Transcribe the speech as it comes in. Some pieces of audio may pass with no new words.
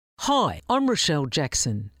Hi, I'm Rochelle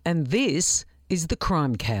Jackson, and this is The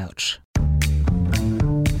Crime Couch.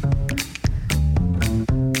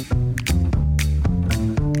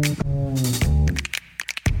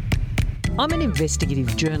 I'm an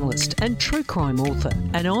investigative journalist and true crime author,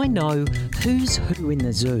 and I know who's who in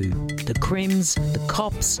the zoo, the crims, the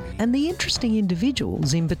cops, and the interesting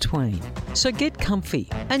individuals in between. So get comfy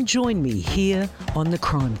and join me here on The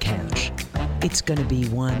Crime Couch. It's going to be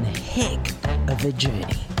one heck of a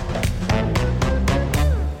journey.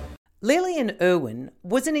 Lilian Irwin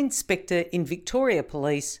was an inspector in Victoria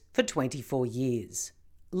Police for 24 years.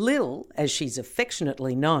 Lil, as she's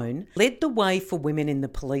affectionately known, led the way for women in the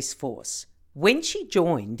police force. When she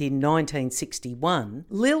joined in 1961,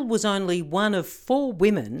 Lil was only one of 4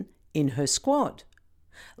 women in her squad.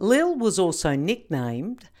 Lil was also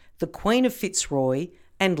nicknamed the Queen of Fitzroy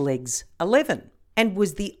and Legs 11, and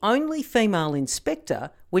was the only female inspector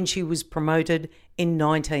when she was promoted in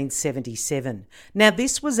 1977. Now,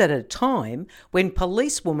 this was at a time when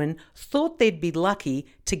policewomen thought they'd be lucky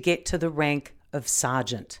to get to the rank of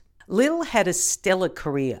sergeant. Lil had a stellar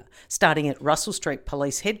career, starting at Russell Street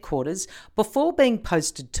Police Headquarters before being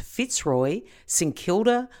posted to Fitzroy, St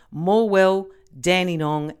Kilda, Morwell,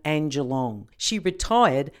 Dandenong and Geelong. She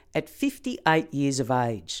retired at 58 years of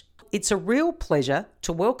age. It's a real pleasure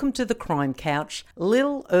to welcome to the Crime Couch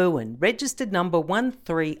Lil Irwin, registered number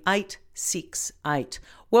 13868.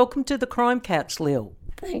 Welcome to the Crime Couch, Lil.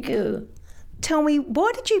 Thank you. Tell me,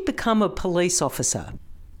 why did you become a police officer?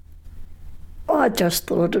 I just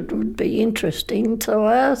thought it would be interesting, so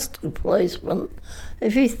I asked the policeman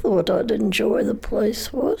if he thought I'd enjoy the police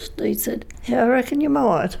force. He said, "Yeah, I reckon you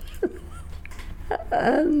might."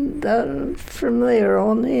 And from there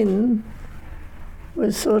on in,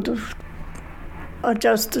 was sort of, I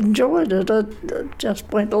just enjoyed it. I just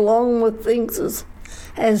went along with things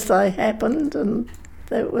as they happened, and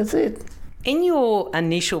that was it. In your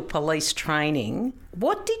initial police training,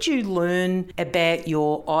 what did you learn about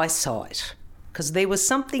your eyesight? Because there was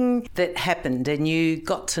something that happened and you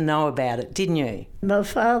got to know about it, didn't you? My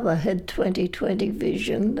father had 20/20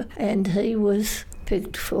 vision, and he was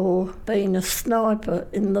picked for being a sniper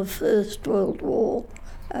in the First World War.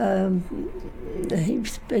 He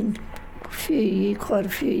spent quite a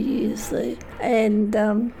few years there, and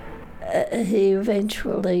he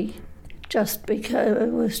eventually just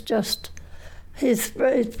became, his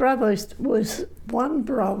brother was, one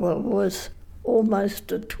brother was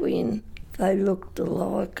almost a twin. They looked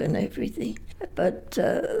alike and everything, but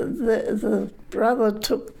the brother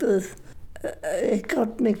took it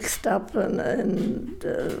got mixed up and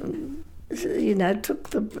took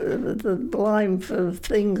the blame for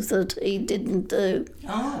things that he didn't do,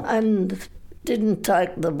 and didn't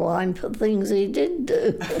take the blame for things he did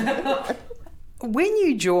do. When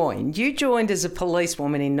you joined as a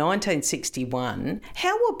policewoman in 1961.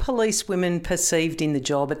 How were policewomen perceived in the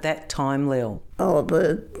job at that time, Lil? Oh,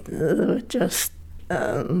 they were just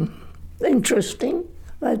interesting.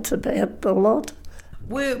 That's about the lot.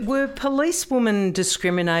 Were policewomen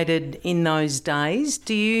discriminated in those days?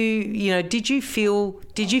 Did you feel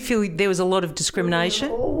there was a lot of discrimination?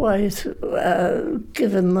 We were always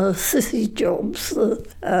given the sissy jobs.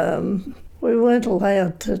 We weren't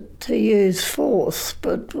allowed to use force,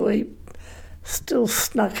 but we still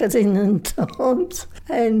snuck it in times.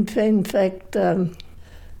 And in fact, I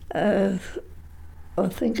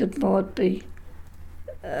think it might be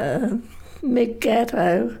Mick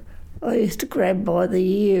Gatto. I used to grab by the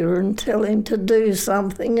ear and tell him to do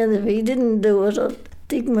something, and if he didn't do it, I'd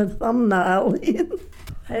dig my thumbnail in.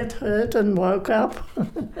 It hurt and woke up.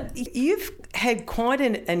 You've had quite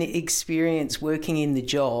an experience working in the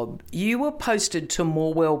job. You were posted to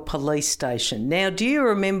Morwell Police Station. Now, do you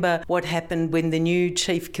remember what happened when the new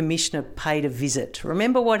Chief Commissioner paid a visit?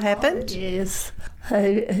 Remember what happened? Oh, yes.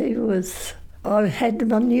 He was... I had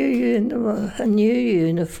a new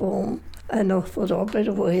uniform, and I thought I'd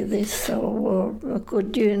better wear this, so I wore a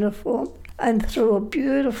good uniform and threw a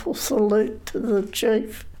beautiful salute to the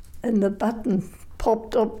chief, and the button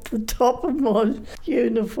popped up the top of my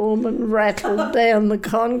uniform and rattled down the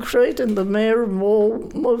concrete, and the mayor of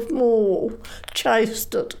Morwell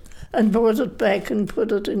chased it and brought it back and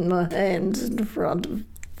put it in my hands in front of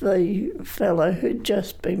the fellow who'd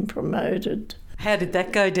just been promoted. How did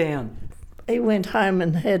that go down? He went home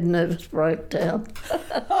and had a nervous breakdown.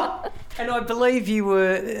 And I believe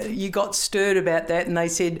you got stirred about that, and they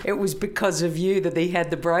said it was because of you that he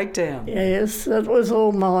had the breakdown. Yes, that was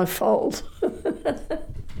all my fault.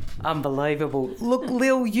 Unbelievable. Look,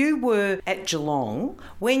 Lil, you were at Geelong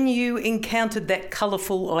when you encountered that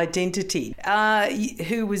colourful identity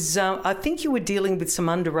who was, I think you were dealing with some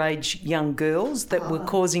underage young girls that were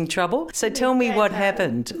causing trouble. So tell me what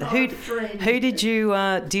happened. Who did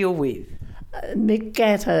you deal with? Mick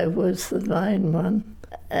Gatto was the main one.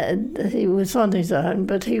 And he was on his own,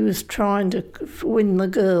 but he was trying to win the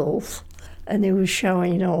girls. And he was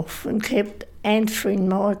showing off and kept answering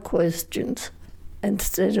my questions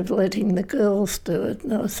instead of letting the girls do it.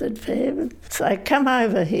 And I said, for heaven, so come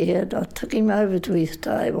over here. And I took him over to his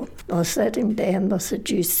table. And I sat him down and I said,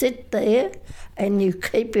 you sit there and you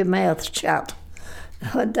keep your mouth shut.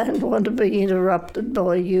 I don't want to be interrupted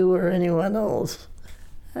by you or anyone else.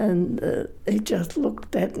 And he just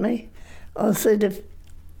looked at me. I said, if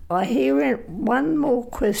I hear one more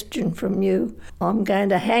question from you, I'm going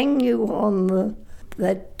to hang you on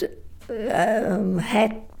that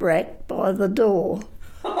hat rack by the door.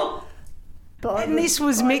 And this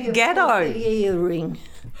was Mick Gatto. Puffy earring.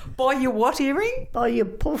 By your what earring? By your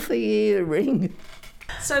puffy earring.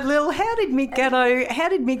 So, Lil, how did Mick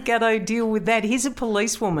Gatto deal with that? He's a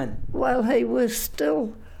policewoman. Well, he was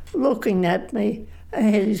still looking at me. He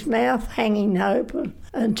had his mouth hanging open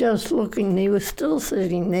and just looking. He was still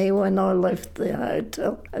sitting there when I left the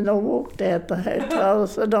hotel. And I walked out the hotel. I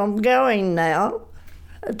said, I'm going now.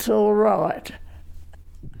 It's all right.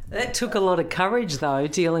 That took a lot of courage, though,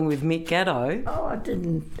 dealing with Mick Gatto. Oh, it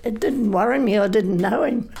didn't worry me. I didn't know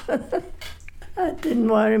him. It didn't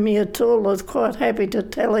worry me at all. I was quite happy to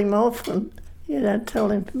tell him off and, tell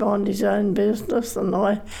him to mind his own business. And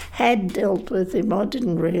I had dealt with him. I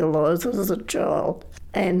didn't realise as a child.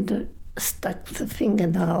 And stuck the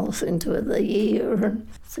fingernails into the ear and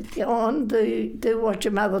said, go on, do what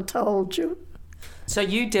your mother told you. So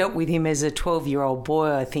you dealt with him as a 12-year-old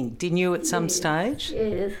boy, I think, didn't you, at some stage?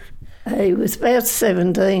 Yes. He was about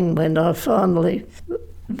 17 when I finally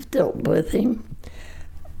dealt with him.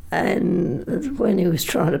 And when he was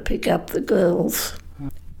trying to pick up the girls,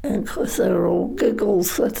 and of course they were all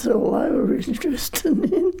giggles, that's all they were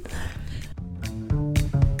interested in.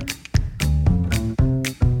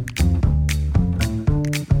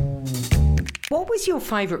 What was your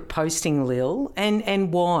favourite posting, Lil,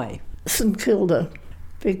 and why? St Kilda,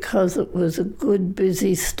 because it was a good,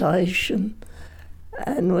 busy station,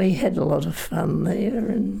 and we had a lot of fun there,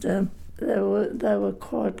 and they were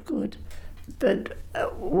quite good. But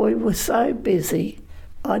we were so busy,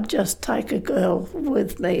 I'd just take a girl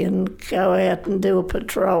with me and go out and do a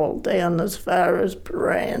patrol down as far as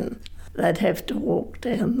Paran. They'd have to walk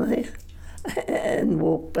down there and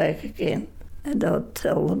walk back again. And I'd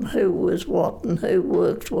tell them who was what and who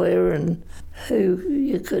worked where and who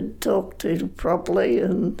you could talk to properly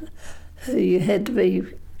and who you had to be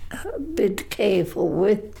a bit careful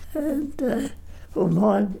with. And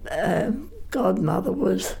my godmother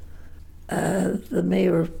was the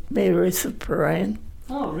Mayoress of Paran.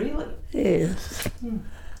 Oh, really? Yes.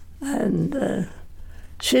 And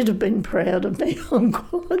she'd have been proud of me, I'm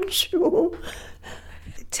quite sure.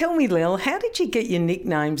 Tell me, Lil, how did you get your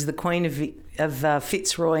nicknames, the Queen of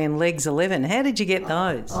Fitzroy and Legs 11? How did you get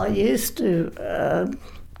those? I used to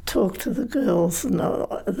talk to the girls, and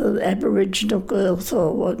the Aboriginal girls.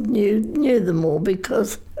 I knew them all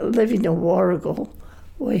because living in Warrigal,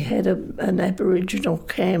 we had an Aboriginal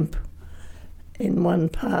camp in one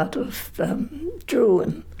part of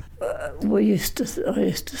Irwin. I used to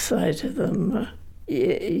say to them,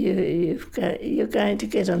 you're going to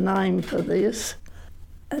get a name for this.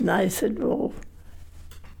 And they said, well,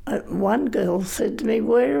 one girl said to me,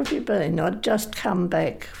 where have you been? I'd just come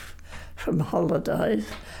back from holidays.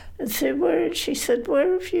 And she said,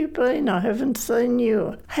 where have you been? I haven't seen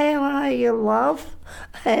you. How are you, love?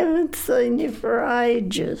 I haven't seen you for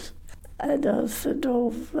ages. And I said,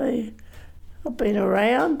 I've been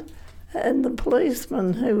around. And the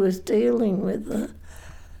policeman who was dealing with her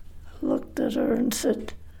looked at her and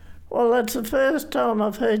said, well, that's the first time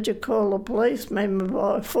I've heard you call a police member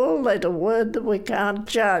by a four-letter word that we can't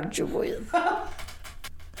charge you with.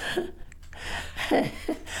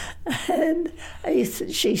 And he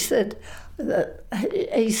said,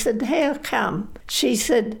 how come? She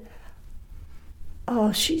said,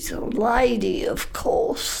 oh, she's a lady, of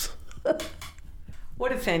course.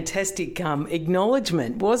 What a fantastic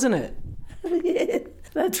acknowledgement, wasn't it? Yeah,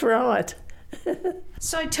 that's right.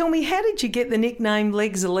 So tell me, how did you get the nickname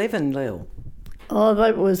Legs 11, Lil? Oh,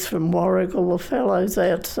 that was from Warrigal. The fellows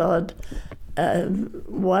outside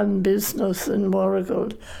one business in Warrigal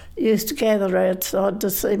used to gather outside to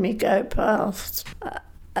see me go past.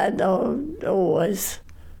 And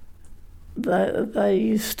they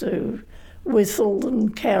used to whistle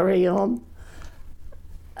and carry on.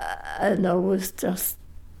 and I was just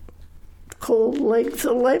called Legs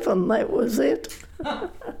 11, that was it.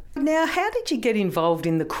 Now, how did you get involved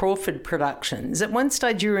in the Crawford productions? At one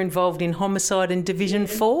stage you were involved in Homicide and Division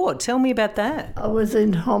 4. Tell me about that. I was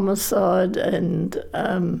in Homicide and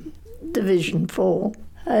Division 4,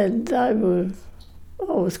 and I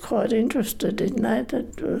was quite interested in that.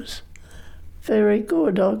 It was very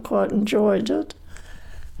good. I quite enjoyed it.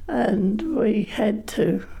 And we had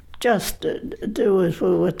to just do as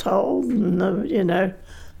we were told, and,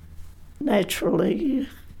 naturally you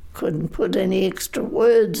couldn't put any extra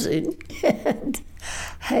words in. And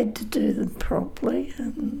had to do them properly.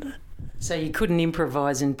 And so you couldn't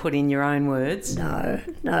improvise and put in your own words? No,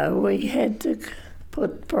 we had to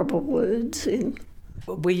put proper words in.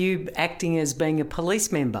 Were you acting as being a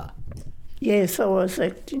police member? Yes, I was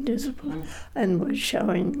acting as a and was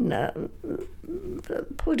showing,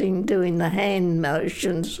 doing the hand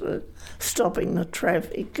motions for stopping the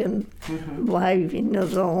traffic and waving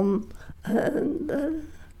us on, and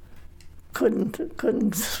couldn't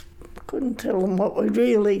tell them what we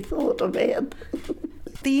really thought about.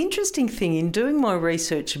 The interesting thing in doing my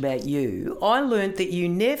research about you, I learnt that you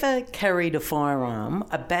never carried a firearm,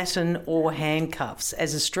 a baton or handcuffs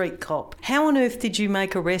as a street cop. How on earth did you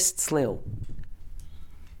make arrests, Lil?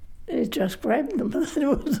 You just grabbed them, that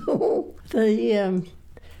was all.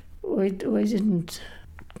 We didn't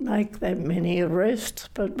make that many arrests,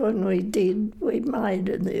 but when we did, we made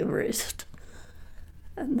the arrest.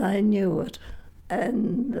 And they knew it.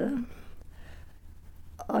 And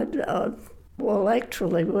well,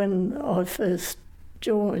 actually, when I first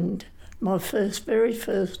joined my very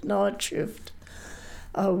first night shift,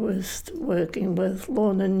 I was working with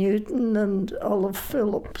Lorna Newton and Olive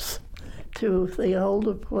Phillips, two of the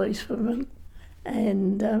older policewomen,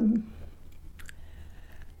 and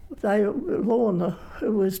Lorna,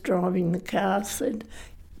 who was driving the car, said,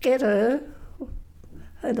 "Get her."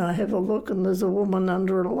 And I have a look and there's a woman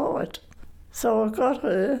under a light. So I got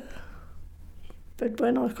her. But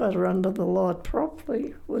when I got her under the light properly,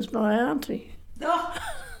 it was my auntie. Oh,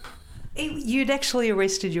 you'd actually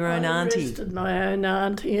arrested your own auntie? I arrested my own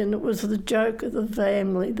auntie, and it was the joke of the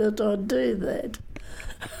family that I'd do that.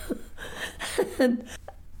 And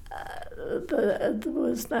there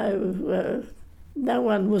was no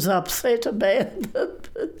one was upset about it, but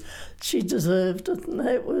she deserved it, and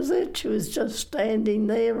that was it. She was just standing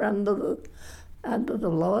there under the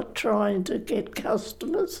light trying to get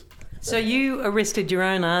customers. So you arrested your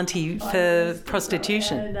own auntie for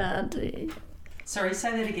prostitution? My own auntie. Sorry, say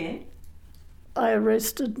that again. I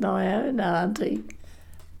arrested my own auntie,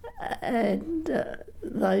 and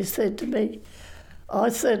they said to me, I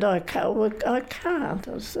said, I can't.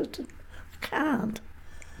 I said, I can't.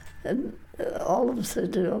 And Olive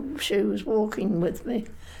said, she was walking with me,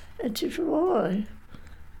 and she said, why?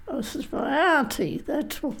 I said, my auntie,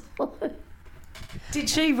 that's why. Did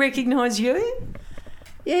she recognise you?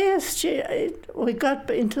 Yes, we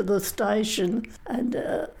got into the station, and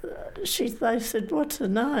they said, what's her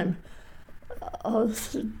name? I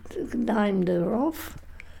named her off,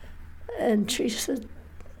 and she said,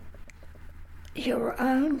 your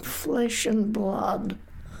own flesh and blood.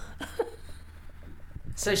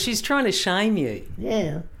 So she's trying to shame you?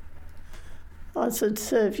 Yeah. I said,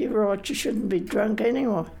 serve you right, you shouldn't be drunk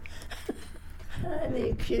anyway. And he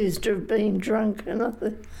accused her of being drunk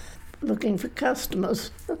and looking for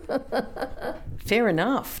customers. Fair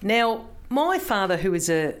enough. Now, my father, who is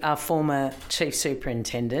a former chief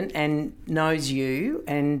superintendent and knows you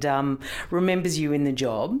and remembers you in the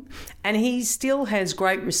job, and he still has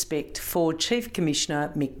great respect for Chief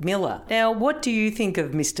Commissioner Mick Miller. Now, what do you think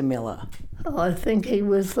of Mr. Miller? I think he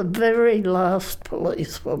was the very last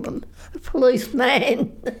policeman,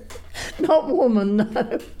 not woman,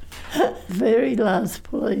 no. Very last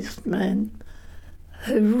policeman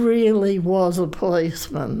who really was a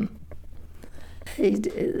policeman. He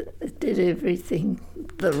did everything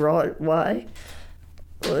the right way,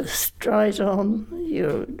 was straight on,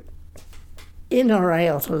 you're in or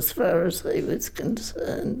out as far as he was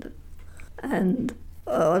concerned. And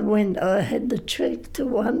I had the cheek to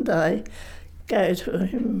one day go to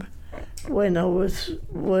him when I was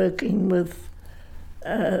working with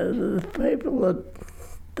the people at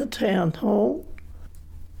the town hall,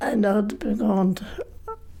 and I'd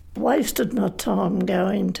wasted my time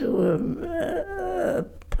going to a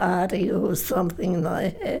party or something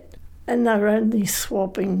they had, and they were only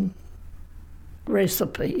swapping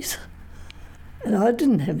recipes, and I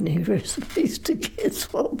didn't have any recipes to get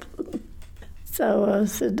swapped. So I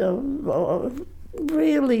said,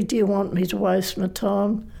 really, do you want me to waste my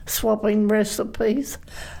time swapping recipes.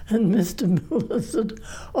 And Mr. Miller said,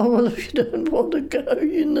 "Oh, well, if you don't want to go,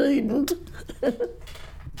 you needn't."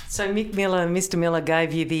 So Mr. Miller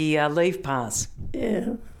gave you the leave pass?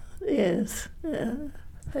 Yeah, yes. Yeah.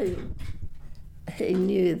 He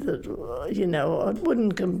knew that, you know, I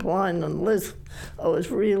wouldn't complain unless I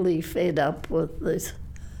was really fed up with this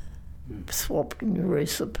swapping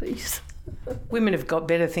recipes. Women have got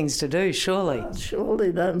better things to do, surely.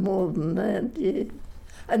 Surely they're more than that, yeah.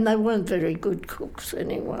 And they weren't very good cooks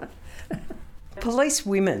anyway. Police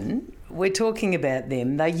women, we're talking about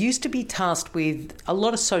them, they used to be tasked with a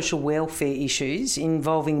lot of social welfare issues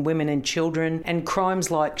involving women and children and crimes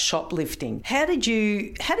like shoplifting. How did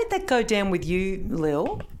that go down with you,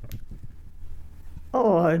 Lil?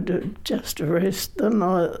 Oh, I'd just arrest them.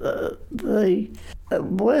 The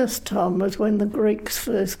worst time was when the Greeks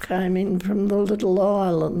first came in from the little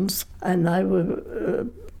islands and they were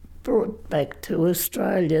brought back to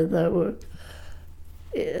Australia. They were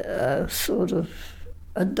sort of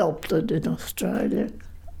adopted in Australia,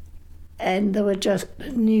 and they were just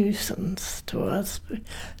a nuisance to us.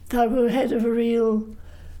 They had a real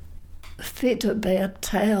fit about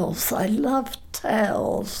towels. They loved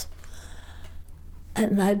towels,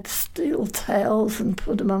 and they'd steal towels and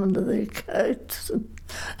put them under their coats, and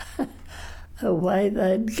away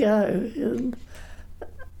they'd go.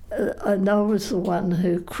 And I was the one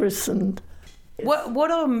who christened. What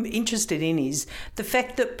I'm interested in is the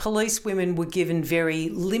fact that police women were given very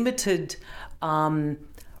limited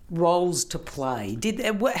roles to play.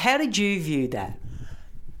 How did you view that?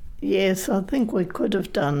 Yes, I think we could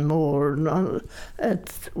have done more.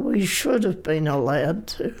 We should have been allowed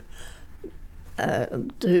to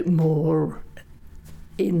do more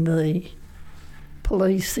in the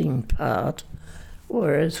policing part,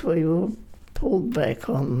 whereas we were pulled back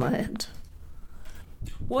on that.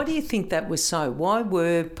 Why do you think that was so? Why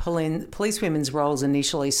were police women's roles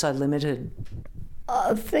initially so limited?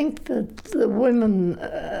 I think that the women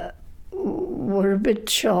were a bit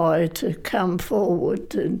shy to come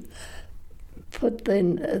forward and put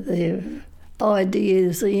their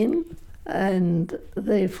ideas in, and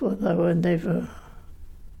therefore they were never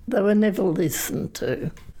listened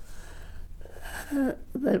to.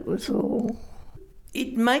 That was all.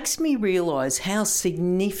 It makes me realise how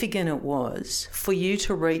significant it was for you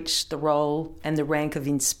to reach the role and the rank of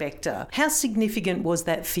inspector. How significant was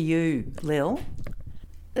that for you, Lil?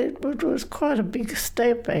 It was quite a big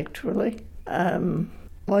step, actually. I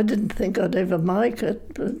didn't think I'd ever make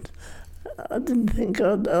it, but I didn't think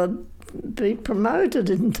I'd be promoted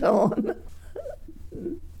in time.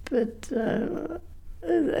 But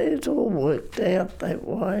it all worked out that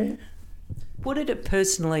way. What did it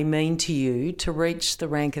personally mean to you to reach the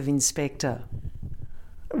rank of inspector?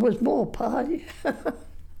 It was more pay.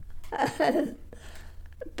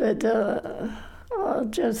 But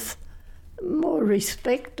just more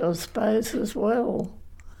respect, I suppose, as well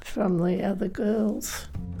from the other girls.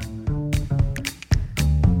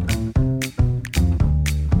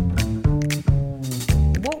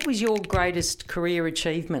 What was your greatest career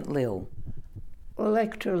achievement, Lil? Well,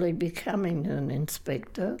 actually becoming an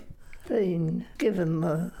inspector. Being given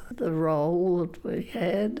the role that we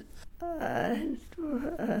had,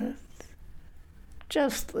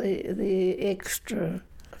 just the extra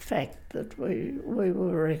fact that we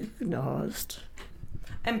were recognised.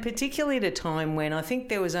 And particularly at a time when I think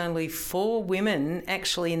there was only 4 women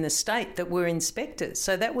actually in the state that were inspectors,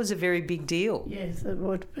 so that was a very big deal. Yes, it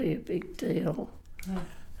would be a big deal. Oh.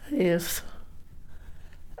 Yes.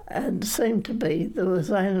 And seemed to be there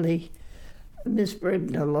was only Miss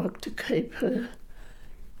Brebner liked to keep her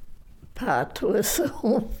part to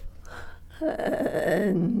herself,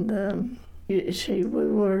 and we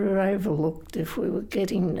were overlooked if we were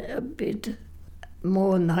getting a bit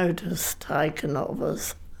more notice taken of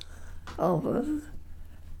us.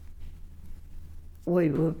 We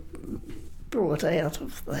were brought out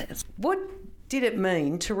of that. What did it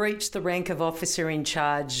mean to reach the rank of officer in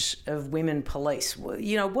charge of women police?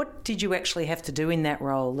 You know, what did you actually have to do in that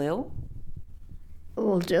role, Lil?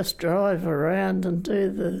 Well, just drive around and do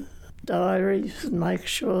the diaries and make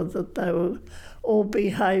sure that they were all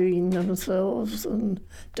behaving themselves and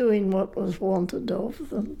doing what was wanted of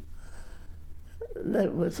them.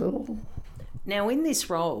 That was all. Now, in this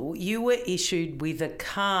role, you were issued with a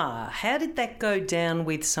car. How did that go down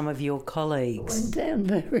with some of your colleagues? It went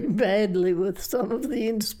down very badly with some of the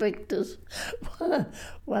inspectors.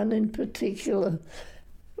 One in particular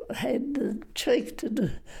had the cheek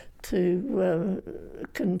to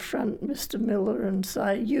confront Mr. Miller and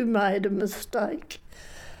say, "You made a mistake."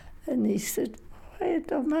 And he said, "Why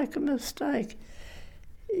did I make a mistake?"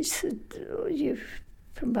 He said, "Oh, you've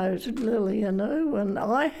promoted Lilian Irwin.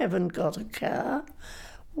 I haven't got a car.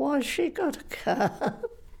 Why she got a car?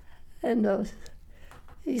 And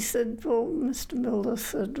he said, well, Mr. Miller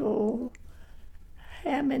said, well,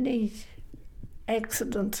 how many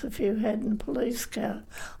accidents have you had in a police car?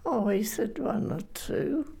 Oh, he said, 1 or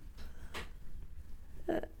 2.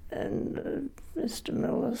 And Mr.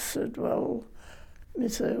 Miller said, well,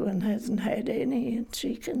 Miss Irwin hasn't had any and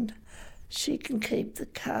she can keep the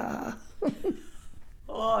car.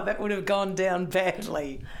 Oh, that would have gone down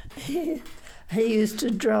badly. He used to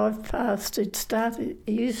drive past. He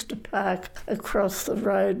used to park across the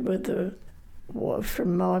road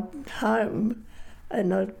from my home,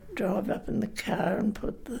 and I'd drive up in the car and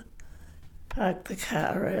park the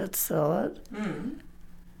car outside. Mm.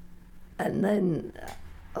 And then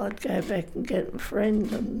I'd go back and get my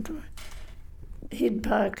friend, and he'd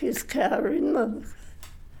park his car in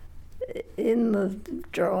the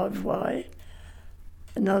driveway,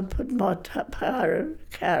 and I'd put my car,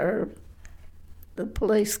 the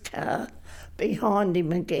police car, behind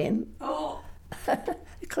him again. Oh.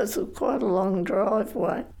 Because it was quite a long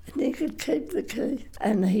driveway, and he could keep the key.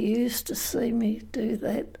 And he used to see me do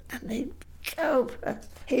that, and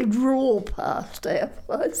he'd roar past our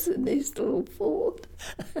place in his little Ford.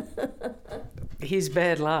 His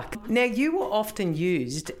bad luck. Now, you were often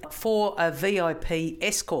used for a VIP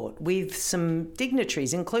escort with some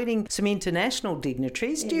dignitaries, including some international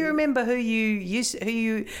dignitaries. Yeah. Do you remember who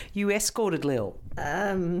you escorted, Lil?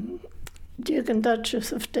 Duke and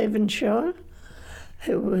Duchess of Devonshire,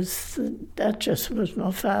 the Duchess was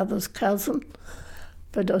my father's cousin,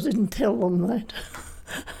 but I didn't tell them that.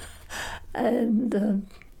 And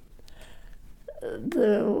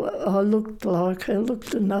I looked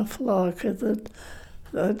enough like her that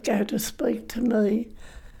they'd go to speak to me,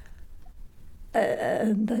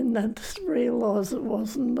 and then they'd realise it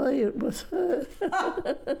wasn't me, it was her.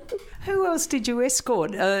 Who else did you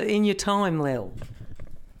escort in your time, Lil?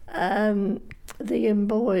 The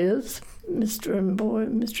Emboyers, Mr. and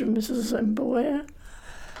Mrs. Emboyer,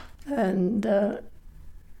 and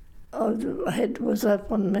I was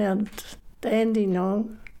up on Mount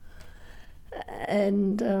Dandenong,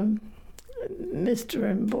 and Mr.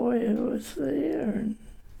 Emboyer was there, and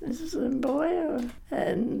Mrs. Emboyer,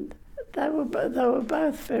 and they were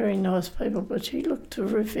both very nice people, but she looked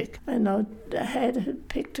terrific, and I had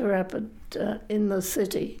picked her up in the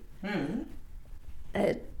city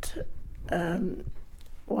at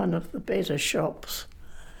one of the better shops.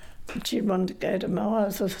 And she wanted to go to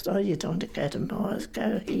Myers. I said, oh, you don't want to go to Myers,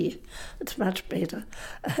 go here. It's much better.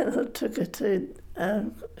 And I took her to, I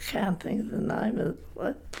can't think of the name of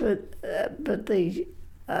it, but the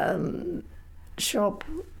shop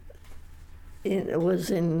was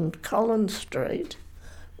in Collins Street,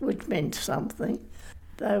 which meant something.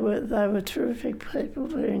 They were terrific people,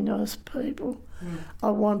 very nice people.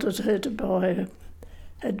 I wanted her to buy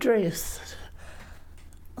a dress.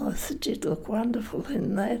 I said, you'd look wonderful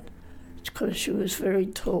in that, because she was very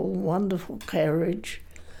tall, wonderful carriage.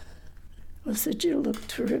 I said, you look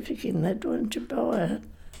terrific in that, why don't you buy it?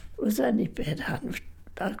 It was only about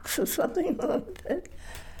 $100 or something like that.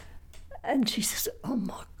 And she said, oh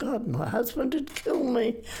my God, my husband would kill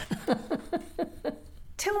me.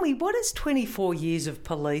 Tell me, what is 24 years of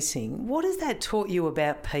policing? What has that taught you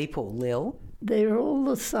about people, Lil? They're all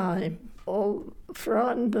the same. All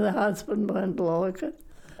frightened the husband won't like it,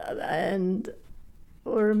 and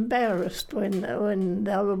were embarrassed when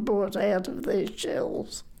they were brought out of their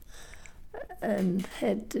shells and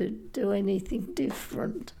had to do anything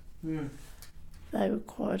different. They were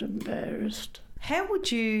quite embarrassed. How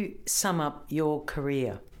would you sum up your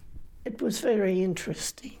career? It was very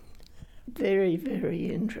interesting. Very,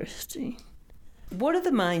 very interesting. What are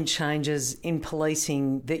the main changes in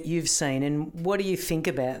policing that you've seen, and what do you think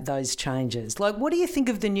about those changes? Like, what do you think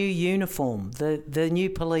of the new uniform, the new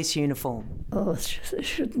police uniform? Oh, it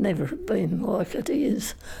should never have been like it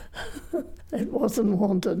is. It wasn't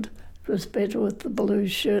wanted. It was better with the blue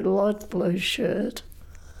shirt, light blue shirt.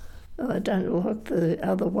 I don't like the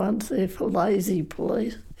other ones. They're for lazy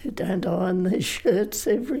police who don't iron their shirts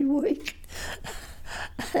every week.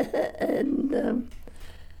 And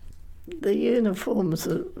the uniforms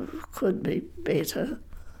could be better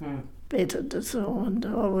designed.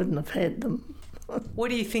 I wouldn't have had them. What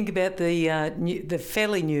do you think about the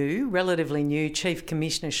fairly new, relatively new Chief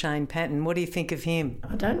Commissioner Shane Patton? What do you think of him?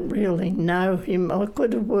 I don't really know him. I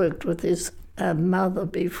could have worked with his mother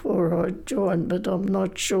before I joined, but I'm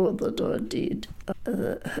not sure that I did.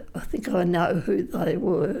 I think I know who they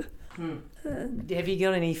were. Have you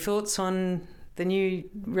got any thoughts on the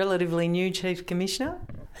relatively new Chief Commissioner?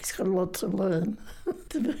 He's got a lot to learn.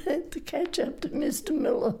 to catch up to Mr.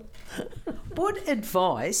 Miller. What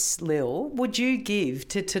advice, Lil, would you give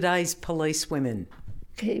to today's policewomen?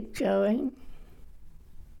 Keep going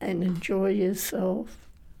and enjoy yourself,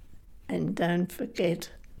 and don't forget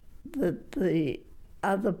that the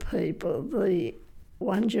other people, the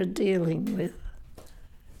ones you're dealing with,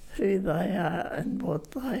 who they are and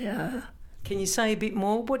what they are. Can you say a bit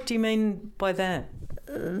more? What do you mean by that?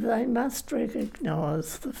 They must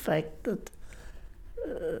recognise the fact that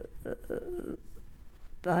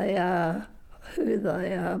they are who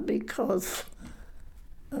they are because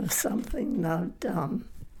of something they've done,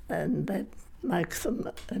 and that makes them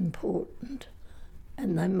important,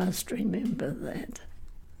 and they must remember that.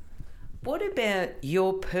 What about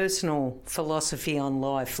your personal philosophy on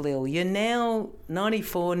life, Lil? You're now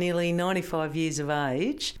 94, nearly 95 years of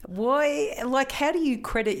age. Why, how do you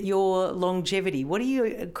credit your longevity? What do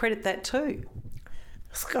you credit that to?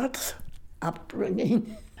 Scots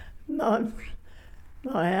upbringing. My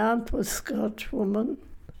aunt was Scotch woman,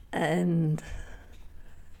 and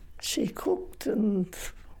she cooked and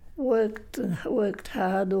worked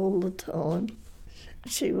hard all the time.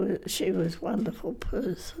 She was a wonderful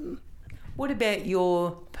person. What about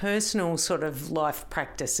your personal sort of life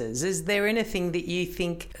practices? Is there anything that you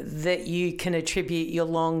think that you can attribute your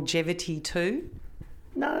longevity to?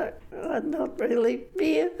 No, not really.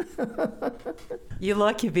 Beer. You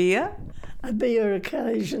like your beer? A beer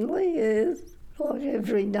occasionally, yes. Like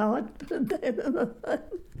every night.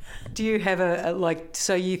 Do you have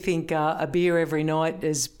so you think a beer every night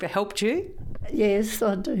has helped you? Yes,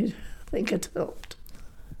 I do think it's helped.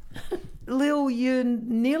 Lil, you're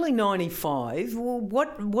nearly 95. Well,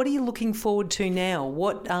 what are you looking forward to now?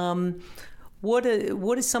 What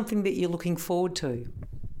is something that you're looking forward to?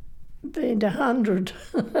 Being 100.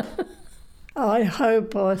 I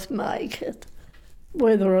hope I make it.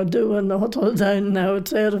 Whether I do or not, I don't know.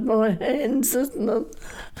 It's out of my hands, isn't it?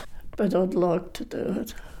 But I'd like to do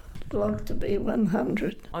it. I'd like to be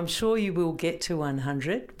 100. I'm sure you will get to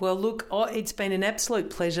 100. Well, look, it's been an absolute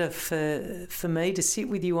pleasure for me to sit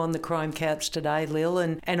with you on the Crime Couch today, Lil,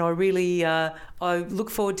 and I really I look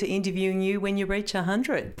forward to interviewing you when you reach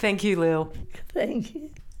 100. Thank you, Lil. Thank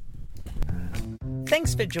you.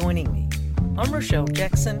 Thanks for joining me. I'm Rochelle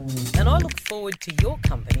Jackson, and I look forward to your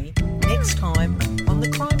company next time on the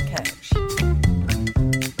Crime Couch.